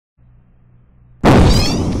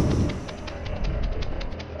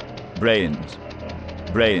brains,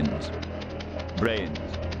 brains, brains,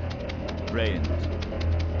 brains,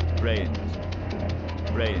 brains,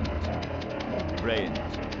 brains, brains,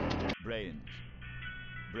 brains,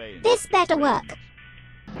 brains. This better work.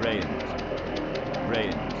 Brains,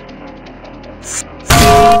 brains.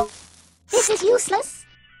 This is useless.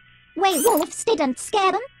 Werewolves didn't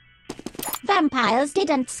scare them. Vampires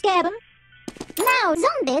didn't scare them. Now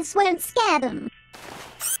zombies won't scare them.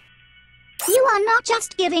 You are not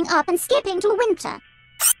just giving up and skipping to winter.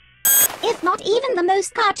 If not even the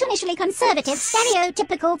most cartoonishly conservative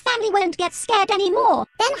stereotypical family won't get scared anymore,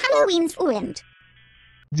 then Halloween's ruined.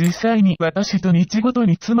 実際に私と日ごと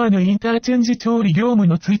に妻のインターチェンジ調理業務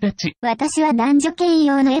の1日。私は男女兼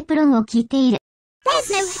用のエプロンを着ている。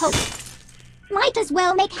There's no hope. Might as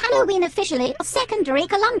well make Halloween officially a secondary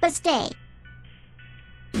Columbus Day.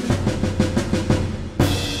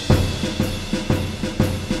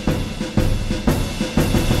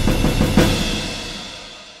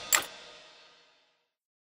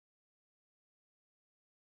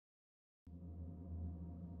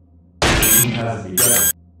 Has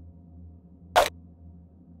begun.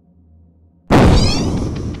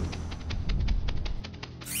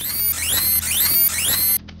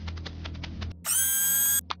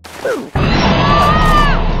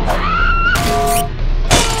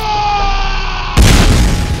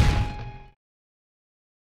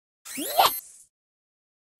 Yes!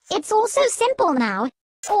 It's all so simple now.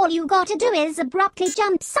 All you gotta do is abruptly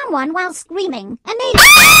jump someone while screaming, and they...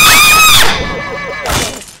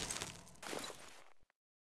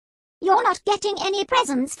 You're not getting any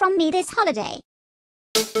presents from me this holiday.